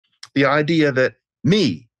The idea that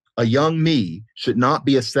me, a young me, should not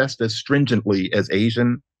be assessed as stringently as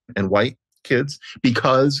Asian and white kids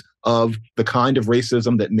because of the kind of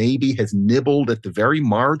racism that maybe has nibbled at the very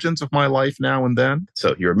margins of my life now and then.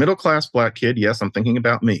 So you're a middle class Black kid. Yes, I'm thinking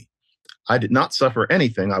about me. I did not suffer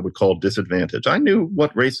anything I would call disadvantage. I knew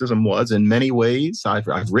what racism was in many ways. I've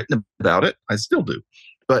written about it. I still do.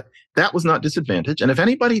 But that was not disadvantage. And if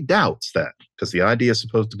anybody doubts that, because the idea is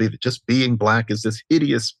supposed to be that just being Black is this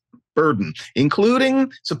hideous burden,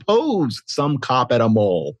 including, suppose some cop at a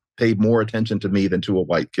mall paid more attention to me than to a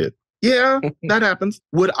white kid. Yeah, that happens.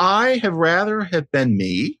 Would I have rather have been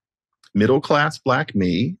me, middle class Black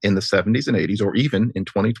me in the 70s and 80s, or even in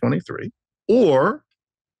 2023, or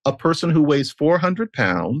a person who weighs 400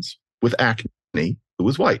 pounds with acne who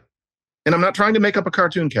is white? And I'm not trying to make up a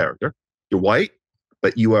cartoon character. You're white,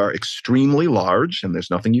 but you are extremely large and there's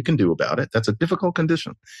nothing you can do about it. That's a difficult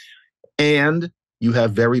condition. And you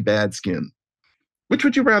have very bad skin. Which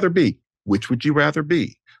would you rather be? Which would you rather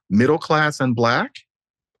be? Middle class and Black,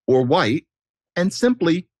 or white and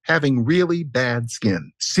simply having really bad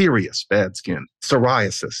skin, serious bad skin,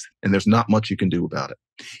 psoriasis, and there's not much you can do about it?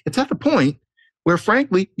 It's at the point where,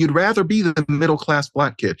 frankly, you'd rather be the middle-class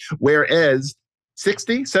Black kid. Whereas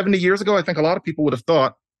 60, 70 years ago, I think a lot of people would have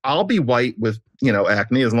thought, I'll be white with,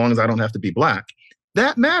 acne as long as I don't have to be Black.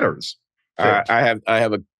 That matters. I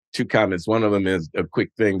have two comments. One of them is a quick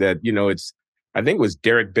thing that, I think it was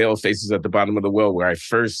Derek Bell, Faces at the Bottom of the Well, where I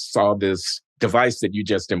first saw this device that you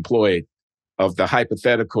just employed of the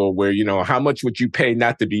hypothetical where, how much would you pay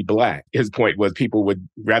not to be Black? His point was people would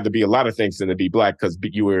rather be a lot of things than to be Black because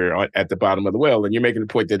you were at the bottom of the well. And you're making the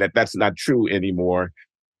point that that's not true anymore.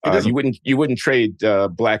 You wouldn't trade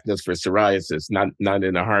Blackness for psoriasis, not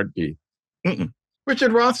in a heartbeat. Mm-mm.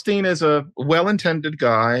 Richard Rothstein is a well-intended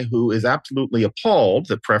guy who is absolutely appalled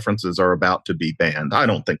that preferences are about to be banned. I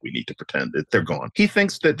don't think we need to pretend that they're gone. He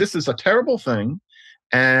thinks that this is a terrible thing,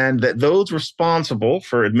 and that those responsible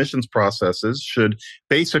for admissions processes should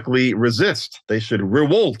basically resist. They should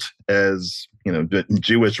revolt, as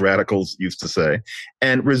Jewish radicals used to say,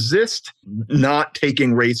 and resist not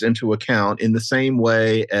taking race into account in the same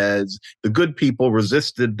way as the good people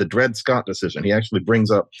resisted the Dred Scott decision. He actually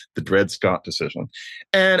brings up the Dred Scott decision.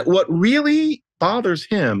 And what really bothers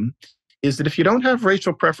him is that if you don't have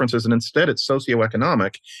racial preferences and instead it's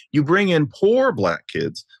socioeconomic, you bring in poor Black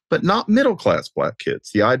kids, but not middle-class Black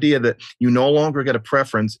kids. The idea that you no longer get a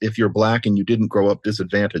preference if you're Black and you didn't grow up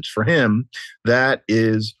disadvantaged. For him, that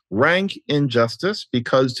is rank injustice,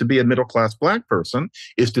 because to be a middle-class Black person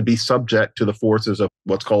is to be subject to the forces of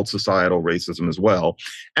what's called societal racism as well.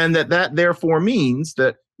 And that therefore means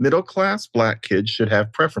that middle-class Black kids should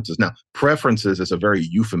have preferences. Now, preferences is a very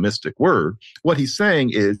euphemistic word. What he's saying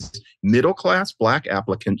is middle-class Black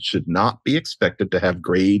applicants should not be expected to have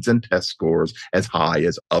grades and test scores as high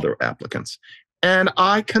as other applicants. And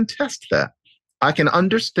I contest that. I can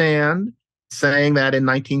understand saying that in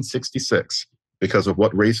 1966 because of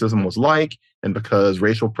what racism was like and because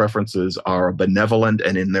racial preferences are a benevolent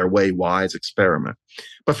and in their way wise experiment.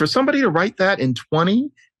 But for somebody to write that in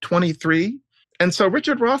 2023, and so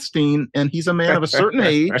Richard Rothstein, and he's a man of a certain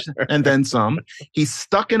age and then some, he's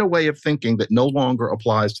stuck in a way of thinking that no longer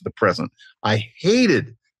applies to the present. I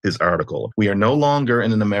hated his article. We are no longer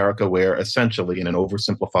in an America where essentially in an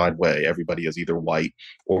oversimplified way, everybody is either white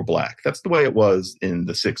or Black. That's the way it was in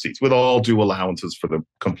the 60s, with all due allowances for the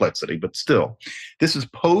complexity. But still, this is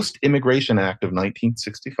post-Immigration Act of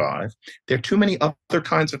 1965. There are too many other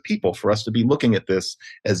kinds of people for us to be looking at this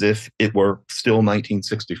as if it were still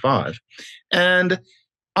 1965. And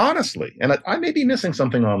honestly, and I may be missing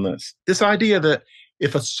something on this idea that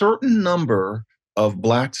if a certain number of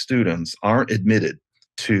Black students aren't admitted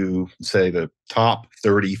to, say, the top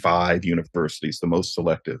 35 universities, the most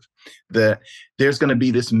selective, that there's going to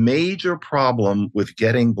be this major problem with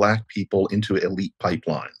getting Black people into elite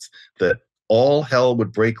pipelines, that all hell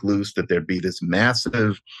would break loose, that there'd be this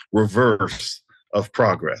massive reverse of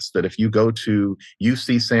progress, that if you go to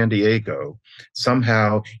UC San Diego,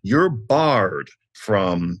 somehow you're barred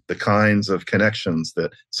from the kinds of connections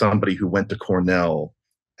that somebody who went to Cornell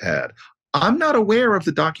had. I'm not aware of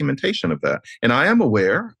the documentation of that. And I am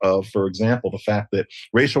aware of, for example, the fact that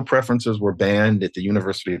racial preferences were banned at the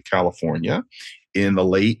University of California in the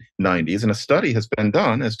late 90s. And a study has been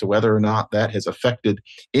done as to whether or not that has affected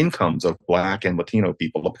incomes of Black and Latino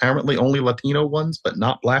people. Apparently only Latino ones, but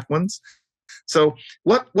not Black ones. So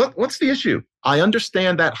what's the issue? I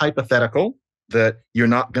understand that hypothetical that you're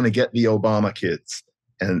not going to get the Obama kids.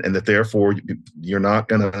 and that therefore you're not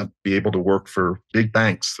going to be able to work for big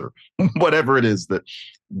banks or whatever it is that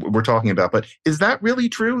we're talking about. But is that really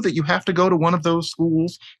true, that you have to go to one of those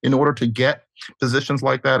schools in order to get positions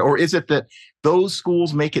like that? Or is it that those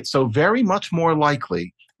schools make it so very much more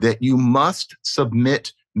likely that you must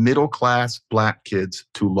submit middle-class Black kids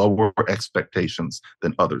to lower expectations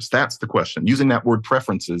than others? That's the question. Using that word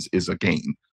preferences is a game.